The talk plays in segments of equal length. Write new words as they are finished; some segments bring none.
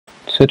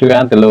So to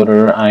add the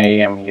loader, I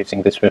am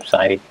using this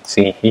website you can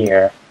see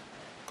here,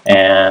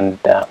 and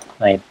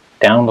I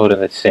downloaded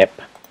the zip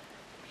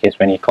because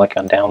when you click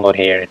on download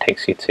here, it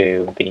takes you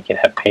to the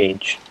GitHub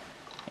page,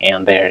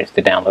 and there is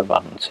the download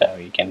button, so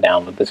you can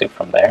download the zip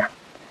from there.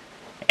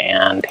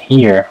 And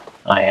here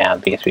I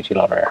have the SVG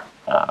loader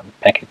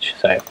package.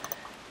 So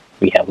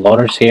we have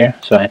loaders here,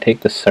 so I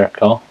take the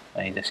circle,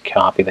 I just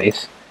copy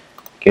this,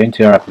 go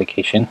into our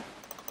application,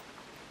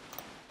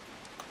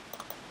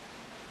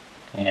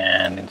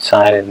 and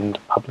inside in the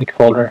public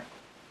folder,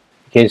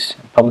 because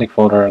public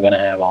folder are going to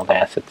have all the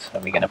assets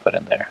that we're going to put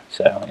in there.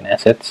 So in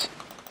assets,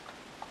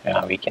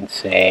 we can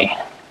say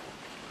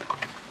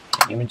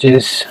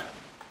images,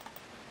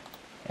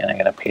 and I'm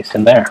going to paste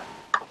in there.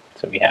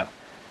 So we have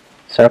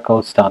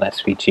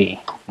circles.svg.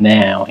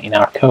 Now in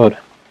our code,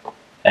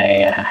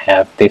 I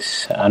have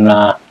this on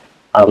our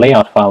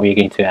layout file. We're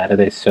going to add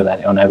this so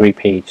that on every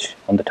page,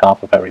 on the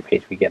top of every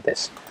page, we get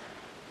this.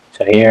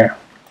 So here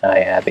I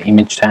add the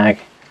image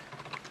tag,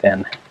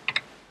 then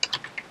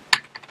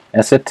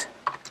asset.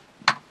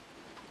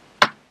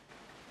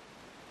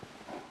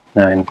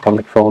 Now in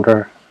public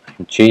folder,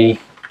 G,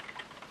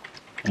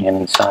 and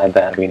inside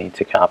that we need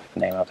to copy the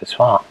name of this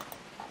file.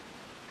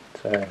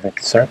 So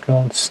it's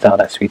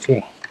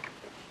circles.svg.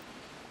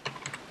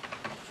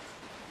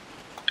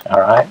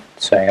 Alright,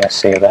 so I'm going to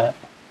save that.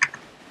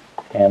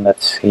 And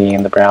let's see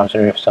in the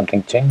browser if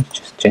something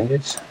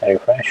changes. I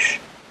refresh.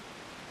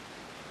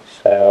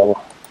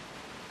 So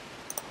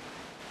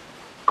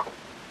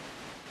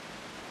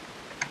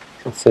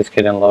let's just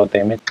get and load the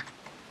image.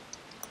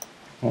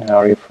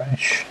 Now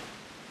refresh.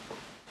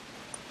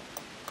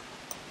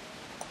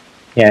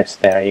 Yes,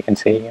 there you can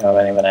see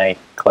when I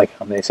click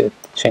on this it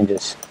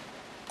changes.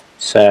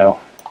 So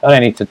what I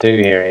need to do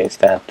here is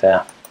that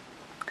I'm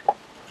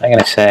going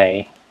to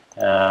say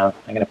I'm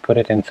going to put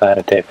it inside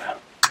a div.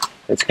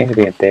 It's going to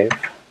be a div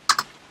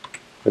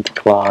with the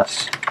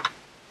class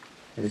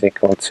is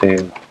equal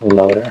to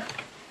loader.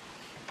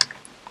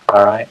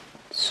 Alright,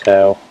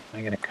 so I'm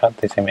going to cut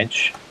this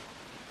image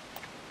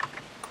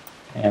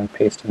and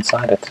paste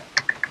inside it.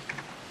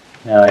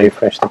 Now I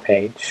refresh the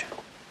page,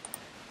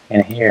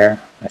 and here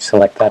I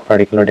select that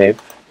particular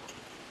div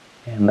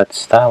and let's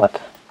style it.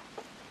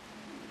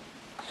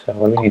 So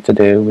what we need to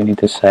do, we need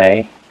to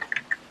say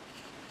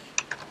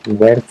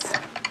width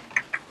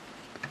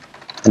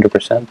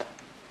 100%,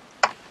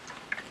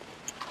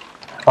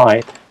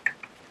 height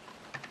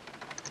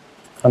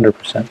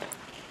 100%.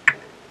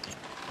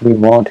 We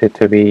want it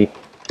to be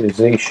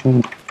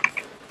position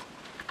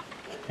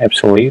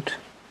absolute.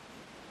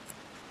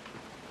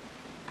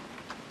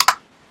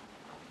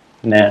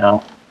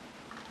 Now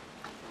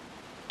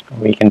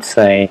we can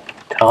say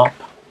top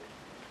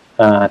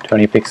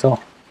 20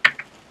 pixel.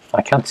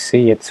 I can't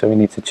see it, so we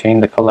need to change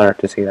the color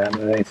to see that.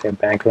 It's a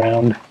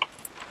background.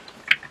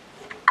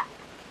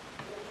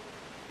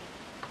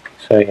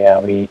 So yeah,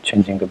 we're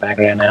changing the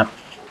background now.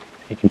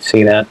 You can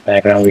see that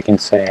background. We can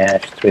say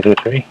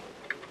 #323.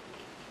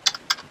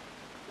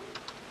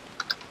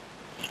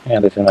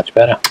 Yeah, this is much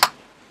better.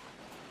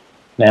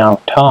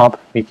 Now top,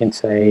 we can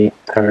say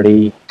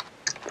 30%.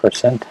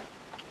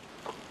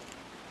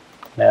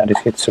 Now this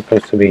is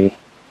supposed to be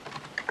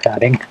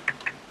padding.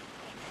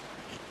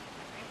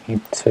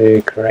 Need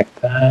to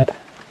correct that.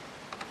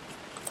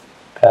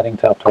 Padding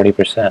top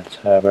 30%.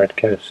 So where it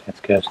goes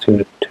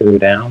two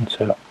down.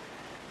 So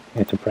you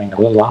need to bring a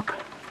little up,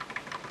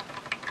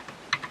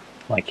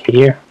 like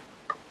here.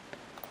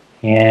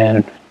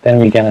 And then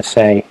we're gonna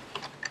say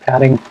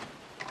padding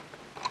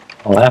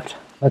left.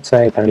 Let's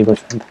say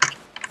 30%.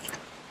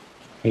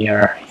 We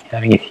are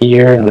having it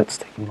here, and let's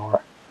take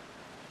more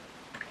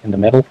in the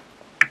middle.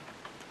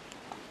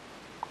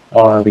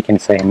 Or we can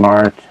say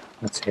margin.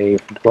 Let's say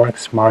if it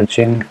works,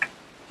 margin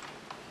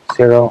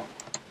 0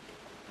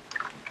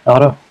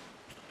 auto.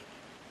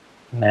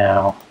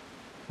 Now,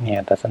 yeah,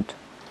 it doesn't.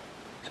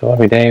 So what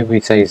we do, we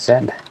say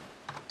Z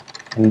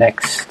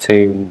index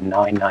to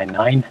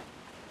 999,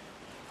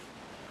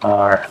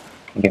 or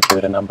you can give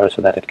it a number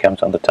so that it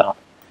comes on the top.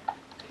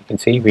 So you can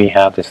see we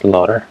have this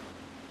loader,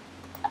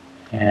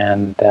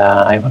 and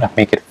I want to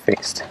make it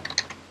fixed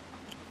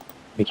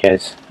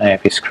because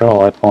if you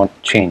scroll, it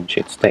won't change.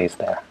 It stays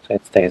there. So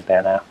it stays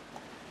there now.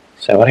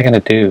 So what I'm going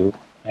to do,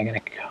 I'm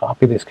going to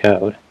copy this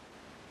code,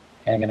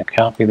 and I'm going to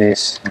copy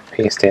this and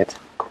paste it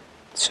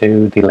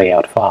to the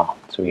layout file.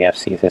 So we have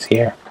CSS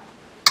here,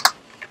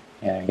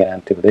 and I'm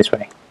going to do it this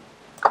way.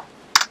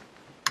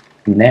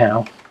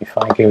 Now, if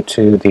I go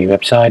to the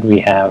website,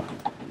 we have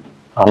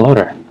our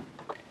loader,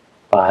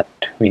 but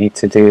we need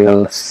to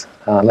do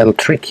a little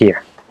trick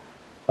here.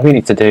 What we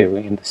need to do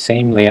in the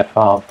same layout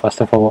file,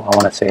 first of all, I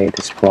want to say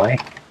display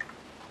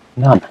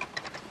none,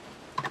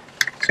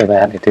 so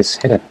that it is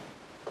hidden.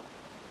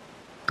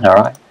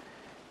 Alright,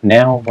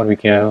 now what we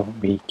go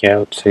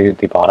to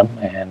the bottom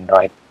and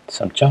write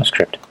some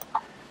JavaScript.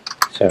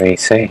 So we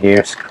say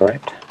here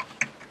script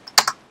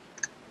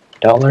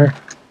dollar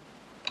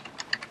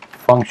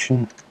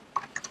function,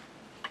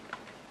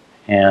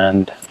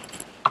 and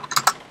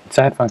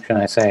inside function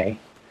I say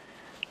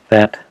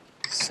that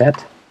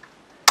set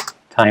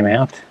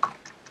timeout,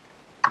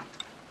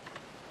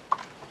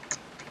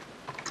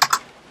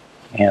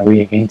 and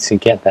we are going to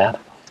get that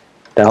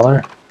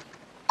 $.loader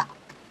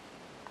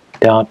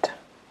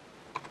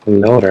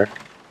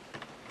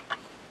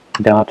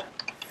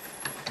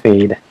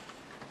 .fade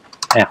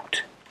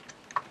out,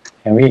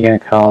 and we're going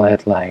to call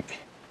it like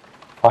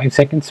 5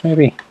 seconds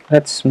maybe.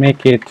 Let's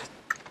make it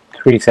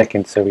 3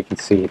 seconds so we can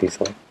see it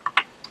easily.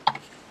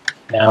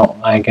 Now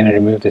I'm going to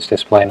remove this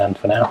display none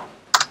for now.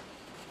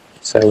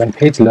 So when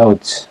page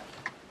loads,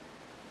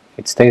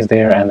 it stays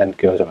there and then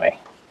goes away.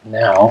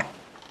 Now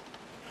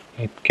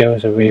it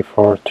goes away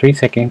for 3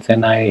 seconds,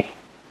 and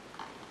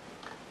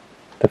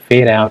the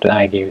fade out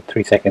I gave it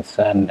 3 seconds,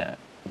 and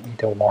we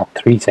don't want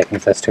 3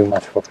 seconds, that's too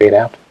much for fade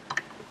out.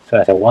 So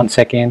I said 1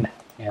 second,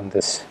 and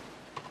this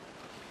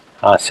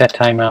set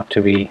timeout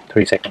to be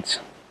 3 seconds.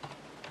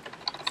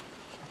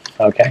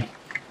 Okay,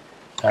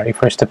 now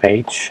refresh the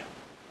page,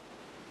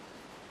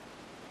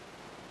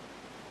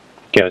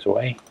 goes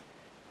away,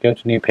 go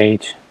to new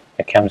page,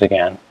 it comes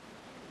again,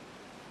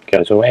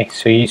 goes away.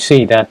 So you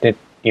see that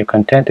your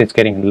content is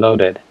getting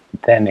loaded,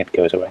 then it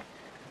goes away.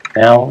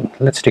 Now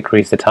let's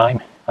decrease the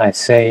time. I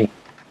say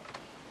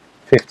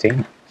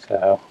 15,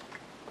 so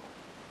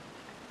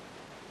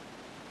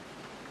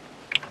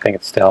I think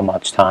it's still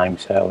much time,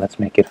 so let's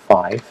make it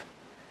 5,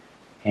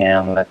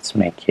 and let's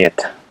make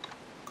it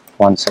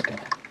 1 second.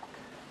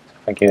 So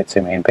if I give it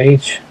to main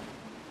page,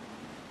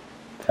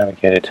 then we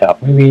go to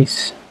top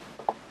movies,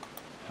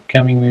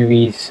 upcoming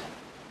movies,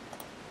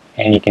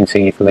 and you can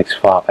see it looks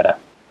far better.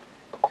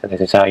 So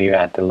this is how you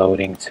add the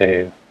loading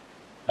to,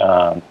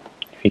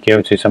 if you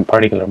go to some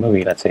particular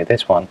movie, let's say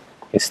this one,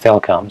 it still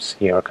comes,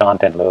 your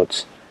content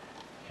loads,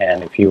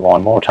 and if you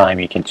want more time,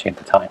 you can change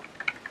the time.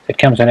 It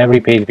comes on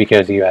every page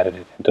because you added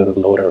it into the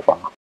loader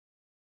file.